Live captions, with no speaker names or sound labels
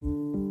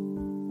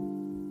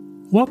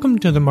Welcome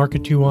to the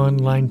Market 2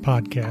 Online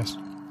podcast.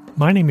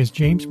 My name is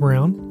James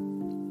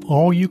Brown.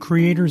 All you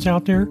creators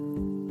out there,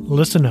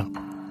 listen up.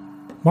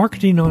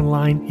 Marketing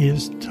online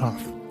is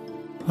tough.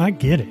 I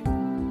get it.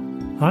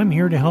 I'm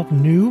here to help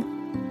new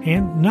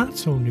and not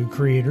so new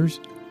creators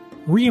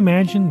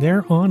reimagine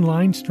their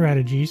online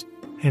strategies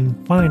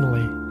and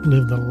finally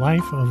live the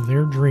life of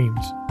their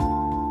dreams.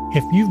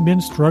 If you've been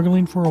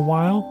struggling for a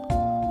while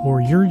or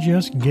you're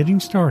just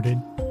getting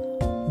started,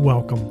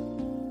 welcome.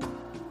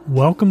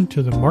 Welcome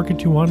to the Market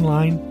 2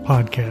 Online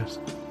podcast.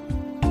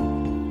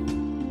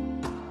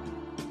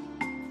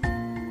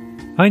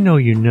 I know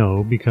you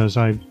know because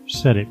I've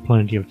said it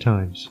plenty of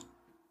times.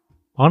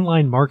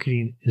 Online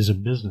marketing is a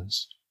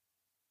business.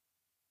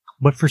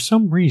 But for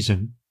some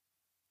reason,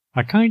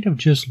 I kind of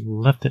just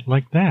left it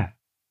like that.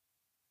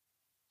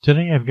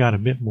 Today I've got a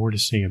bit more to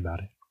say about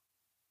it.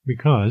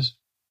 Because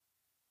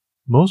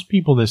most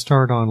people that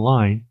start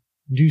online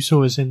do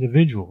so as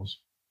individuals,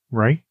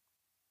 right?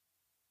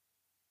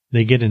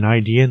 They get an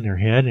idea in their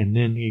head and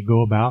then they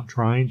go about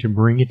trying to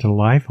bring it to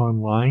life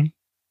online.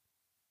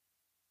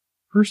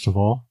 First of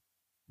all,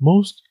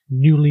 most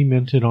newly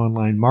minted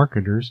online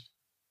marketers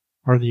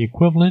are the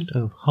equivalent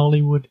of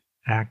Hollywood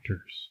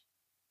actors.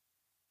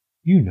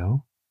 You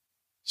know,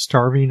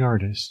 starving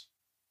artists.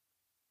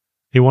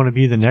 They want to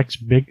be the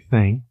next big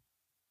thing,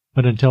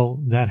 but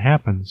until that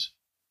happens,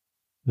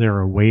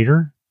 they're a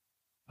waiter,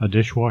 a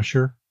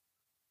dishwasher,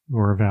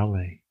 or a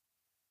valet.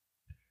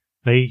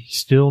 They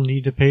still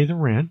need to pay the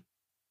rent,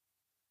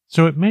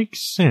 so it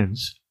makes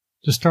sense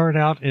to start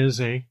out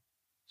as a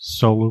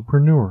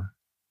solopreneur.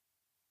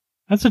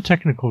 That's a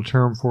technical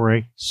term for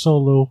a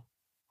solo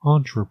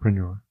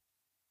entrepreneur.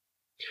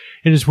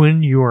 It is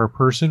when you are a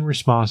person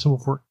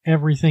responsible for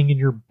everything in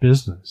your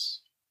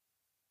business.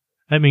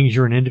 That means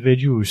you're an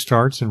individual who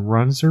starts and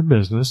runs their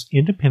business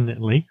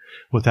independently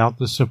without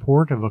the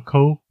support of a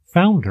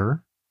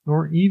co-founder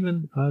or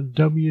even a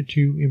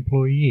W-2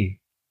 employee.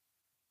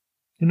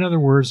 In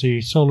other words, a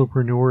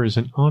solopreneur is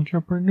an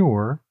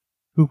entrepreneur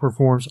who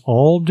performs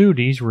all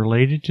duties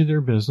related to their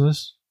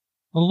business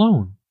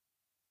alone.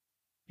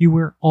 You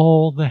wear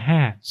all the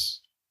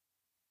hats.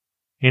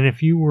 And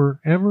if you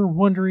were ever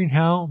wondering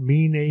how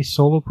being a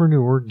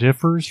solopreneur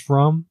differs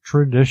from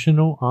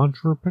traditional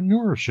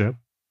entrepreneurship,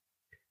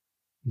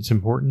 it's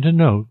important to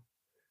note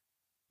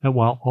that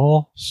while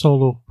all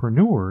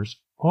solopreneurs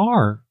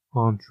are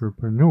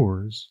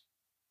entrepreneurs,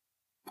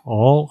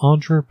 all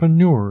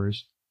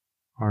entrepreneurs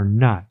are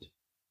not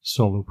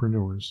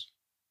solopreneurs.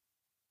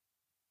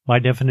 By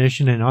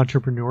definition, an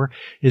entrepreneur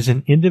is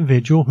an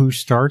individual who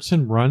starts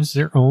and runs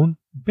their own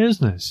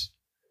business.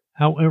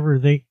 However,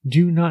 they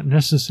do not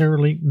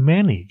necessarily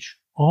manage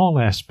all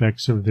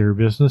aspects of their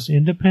business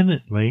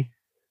independently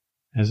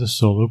as a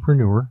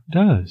solopreneur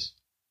does.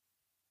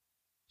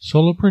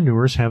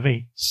 Solopreneurs have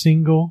a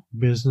single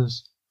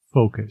business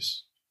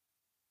focus.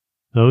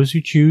 Those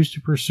who choose to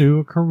pursue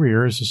a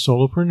career as a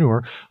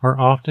solopreneur are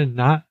often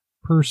not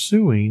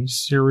pursuing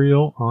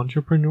serial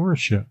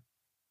entrepreneurship,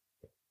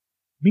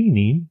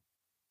 meaning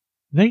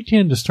they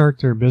tend to start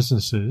their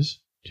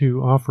businesses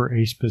to offer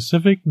a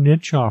specific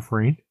niche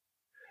offering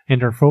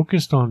and are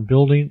focused on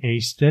building a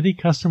steady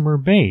customer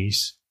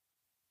base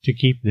to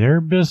keep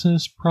their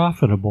business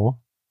profitable,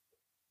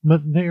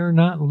 but they are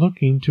not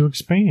looking to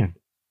expand.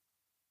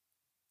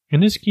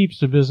 And this keeps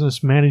the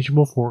business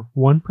manageable for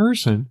one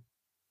person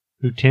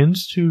who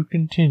tends to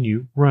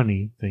continue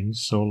running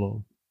things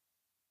solo.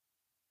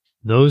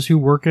 Those who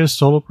work as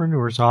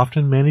solopreneurs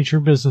often manage their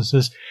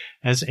businesses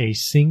as a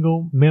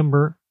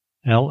single-member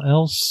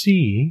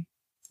LLC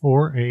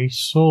or a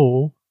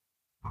sole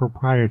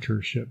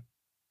proprietorship,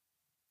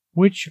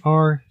 which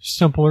are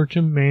simpler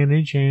to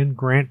manage and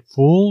grant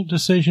full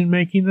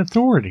decision-making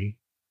authority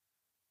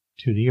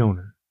to the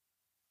owner.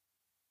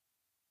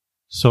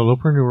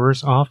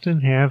 Solopreneurs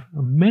often have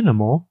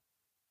minimal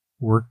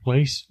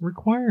workplace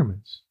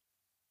requirements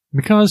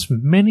because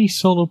many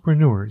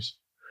solopreneurs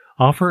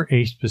offer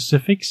a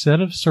specific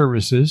set of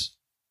services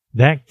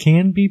that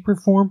can be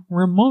performed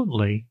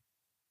remotely.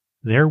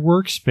 Their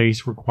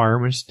workspace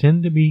requirements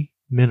tend to be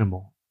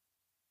minimal,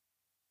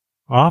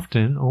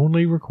 often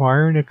only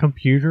requiring a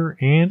computer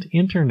and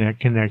internet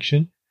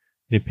connection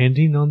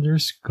depending on their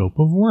scope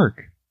of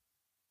work.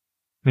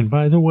 And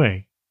by the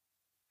way,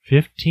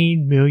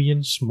 15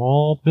 million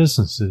small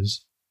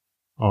businesses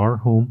are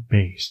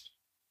home-based.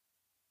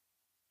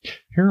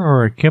 Here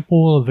are a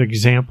couple of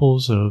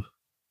examples of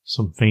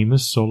some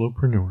famous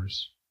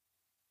solopreneurs.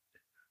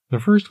 The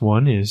first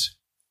one is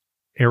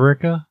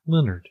Erica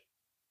Leonard,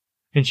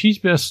 and she's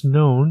best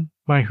known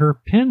by her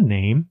pen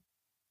name,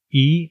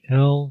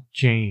 E.L.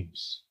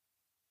 James.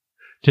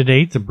 To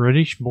date, the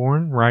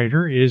British-born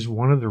writer is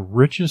one of the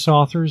richest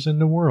authors in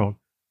the world,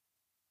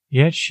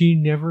 yet she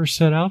never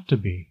set out to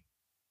be.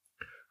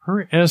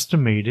 Her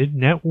estimated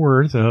net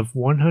worth of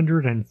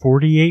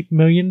 $148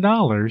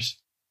 million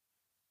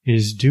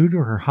is due to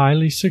her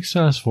highly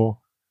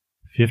successful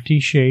 50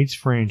 Shades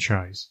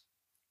franchise,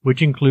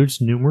 which includes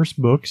numerous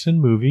books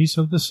and movies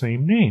of the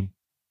same name.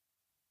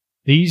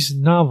 These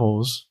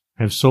novels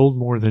have sold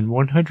more than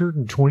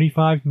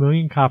 125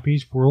 million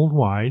copies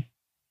worldwide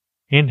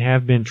and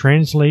have been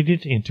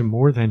translated into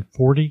more than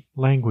 40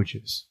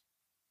 languages.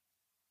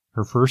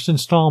 Her first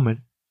installment,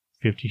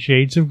 50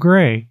 Shades of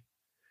Grey,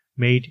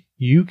 made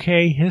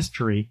UK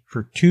history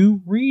for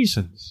two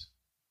reasons.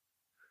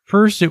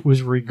 First, it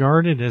was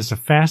regarded as the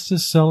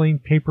fastest-selling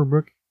paper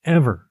book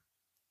ever.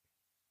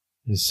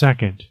 And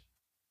second,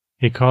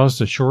 it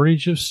caused a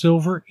shortage of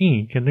silver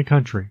ink in the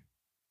country.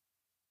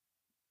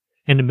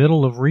 In the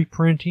middle of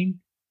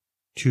reprinting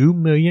 2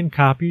 million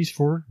copies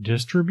for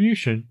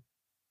distribution,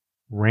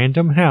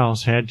 Random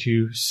House had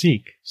to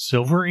seek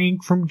silver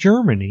ink from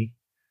Germany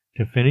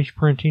to finish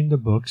printing the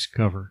book's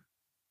cover.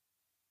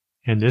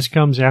 And this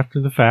comes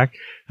after the fact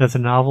that the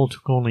novel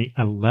took only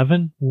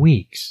 11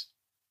 weeks.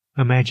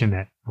 Imagine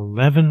that,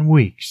 11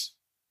 weeks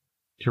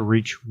to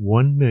reach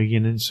 1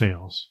 million in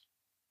sales.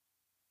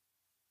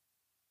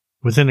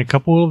 Within a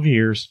couple of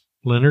years,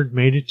 Leonard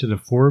made it to the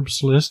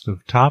Forbes list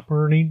of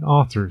top-earning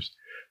authors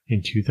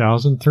in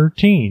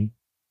 2013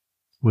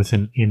 with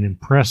an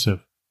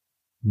impressive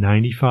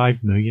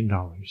 $95 million.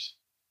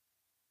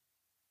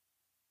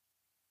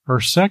 Our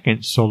second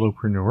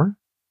solopreneur.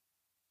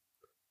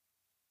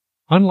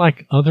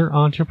 Unlike other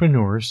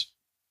entrepreneurs,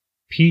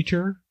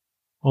 Peter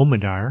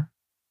Omidyar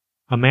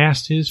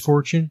amassed his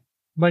fortune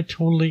by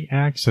totally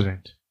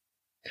accident.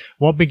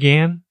 What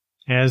began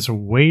as a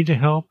way to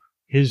help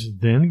his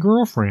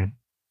then-girlfriend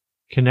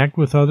connect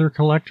with other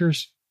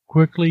collectors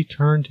quickly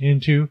turned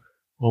into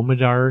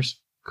Omidyar's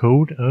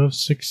code of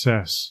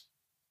success.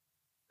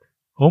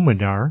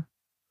 Omidyar,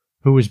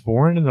 who was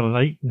born in the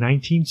late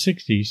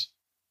 1960s,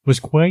 was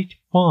quite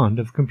fond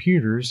of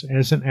computers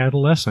as an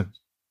adolescent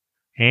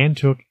and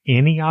took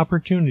any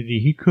opportunity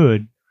he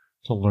could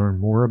to learn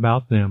more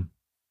about them.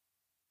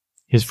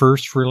 His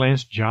first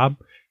freelance job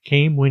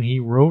came when he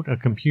wrote a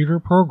computer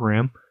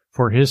program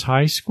for his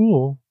high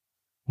school,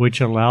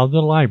 which allowed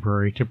the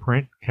library to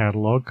print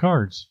catalog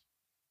cards.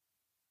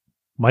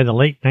 By the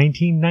late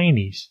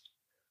 1990s,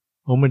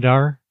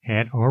 Omidyar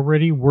had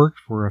already worked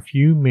for a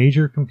few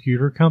major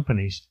computer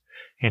companies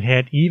and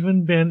had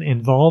even been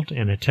involved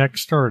in a tech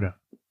startup.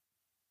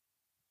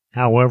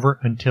 However,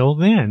 until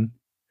then,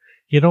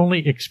 he had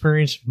only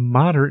experienced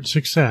moderate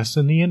success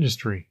in the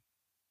industry.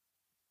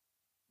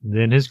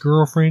 Then his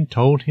girlfriend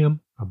told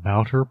him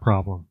about her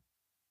problem.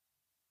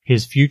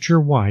 His future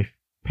wife,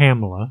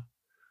 Pamela,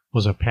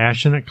 was a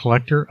passionate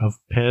collector of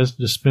Pez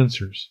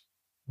dispensers.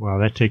 Wow,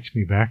 that takes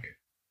me back.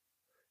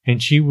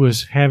 And she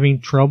was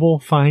having trouble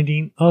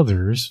finding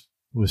others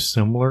with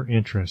similar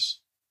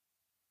interests.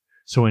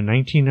 So in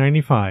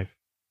 1995,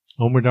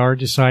 Omidyar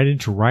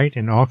decided to write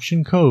an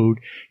auction code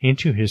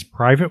into his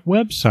private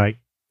website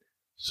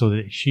so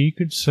that she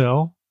could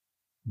sell,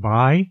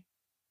 buy,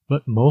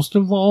 but most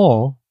of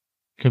all,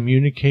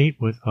 communicate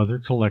with other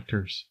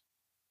collectors.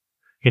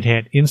 It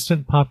had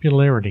instant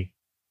popularity,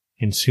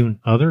 and soon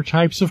other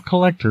types of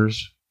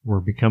collectors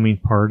were becoming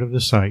part of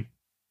the site.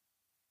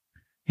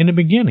 In the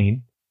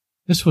beginning,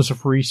 this was a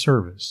free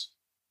service.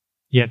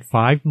 Yet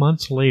 5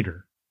 months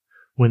later,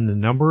 when the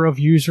number of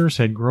users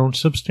had grown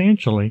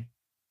substantially,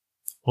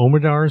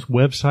 Omidyar's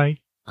website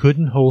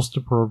couldn't host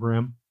the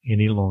program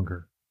any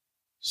longer.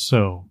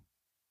 So,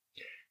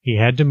 he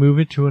had to move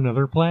it to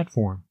another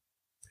platform.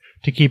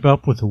 To keep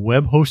up with the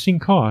web hosting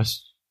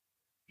costs,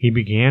 he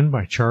began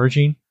by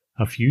charging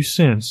a few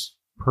cents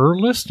per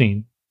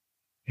listing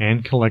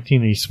and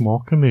collecting a small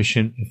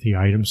commission if the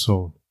item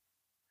sold.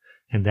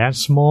 And that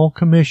small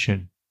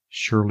commission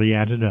surely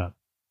added up.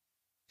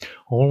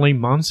 Only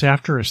months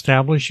after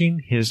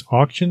establishing his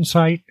auction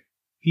site,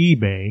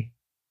 eBay,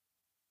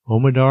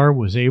 Omidyar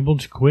was able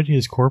to quit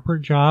his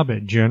corporate job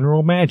at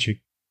General Magic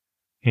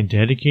and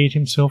dedicate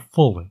himself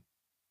fully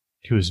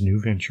to his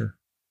new venture.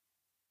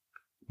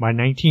 By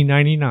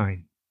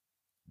 1999,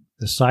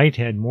 the site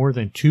had more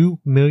than 2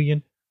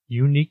 million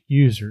unique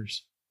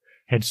users,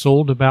 had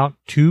sold about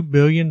 $2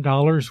 billion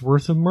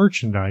worth of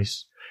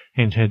merchandise,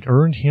 and had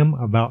earned him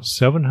about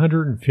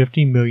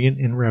 $750 million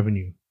in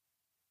revenue.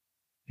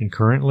 And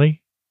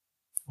currently,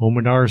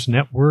 Omidyar's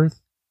net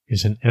worth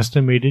is an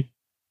estimated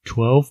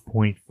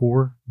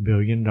 $12.4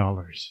 billion.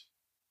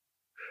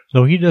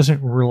 Though he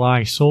doesn't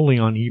rely solely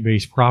on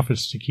eBay's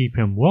profits to keep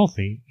him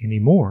wealthy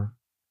anymore,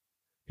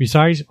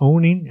 besides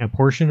owning a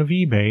portion of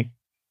eBay,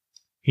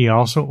 he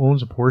also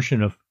owns a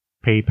portion of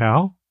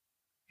PayPal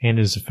and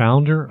is the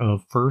founder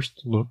of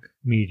First Look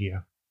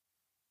Media.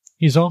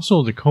 He's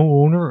also the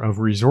co-owner of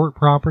resort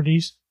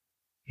properties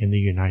in the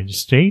United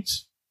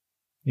States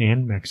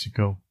and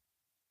Mexico.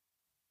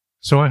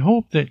 So I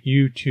hope that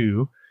you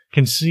too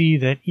can see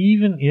that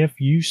even if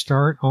you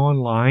start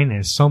online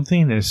as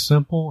something as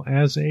simple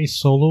as a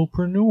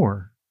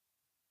solopreneur,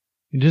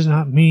 it does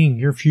not mean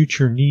your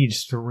future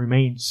needs to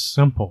remain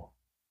simple.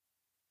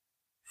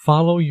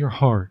 Follow your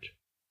heart.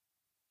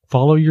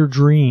 Follow your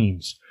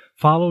dreams.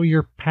 Follow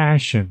your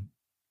passion.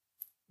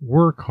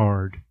 Work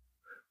hard.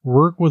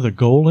 Work with a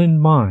goal in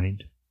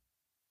mind.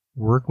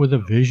 Work with a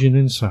vision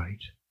in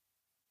sight.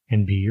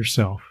 And be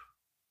yourself.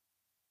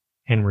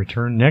 And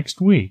return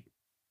next week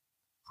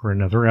for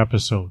another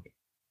episode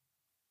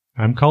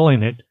I'm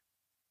calling it,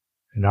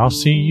 and I'll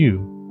see you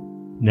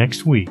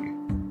next week,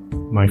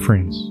 my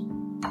friends.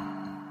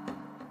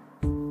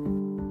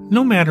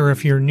 No matter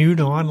if you're new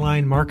to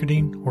online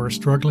marketing or a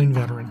struggling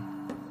veteran,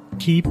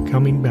 keep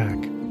coming back,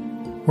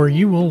 where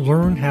you will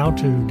learn how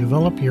to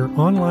develop your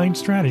online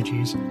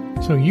strategies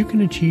so you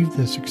can achieve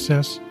the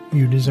success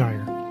you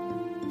desire.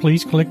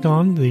 Please click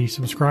on the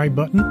subscribe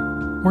button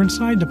or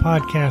inside the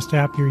podcast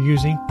app you're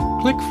using,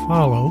 click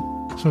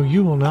follow so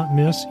you will not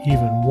miss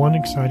even one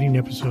exciting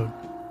episode.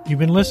 You've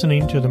been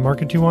listening to the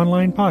Market to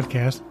Online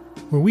podcast,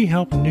 where we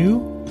help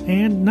new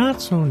and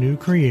not so new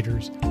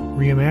creators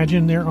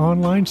reimagine their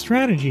online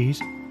strategies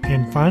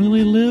and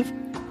finally live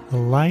the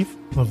life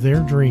of their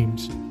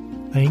dreams.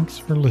 Thanks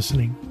for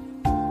listening.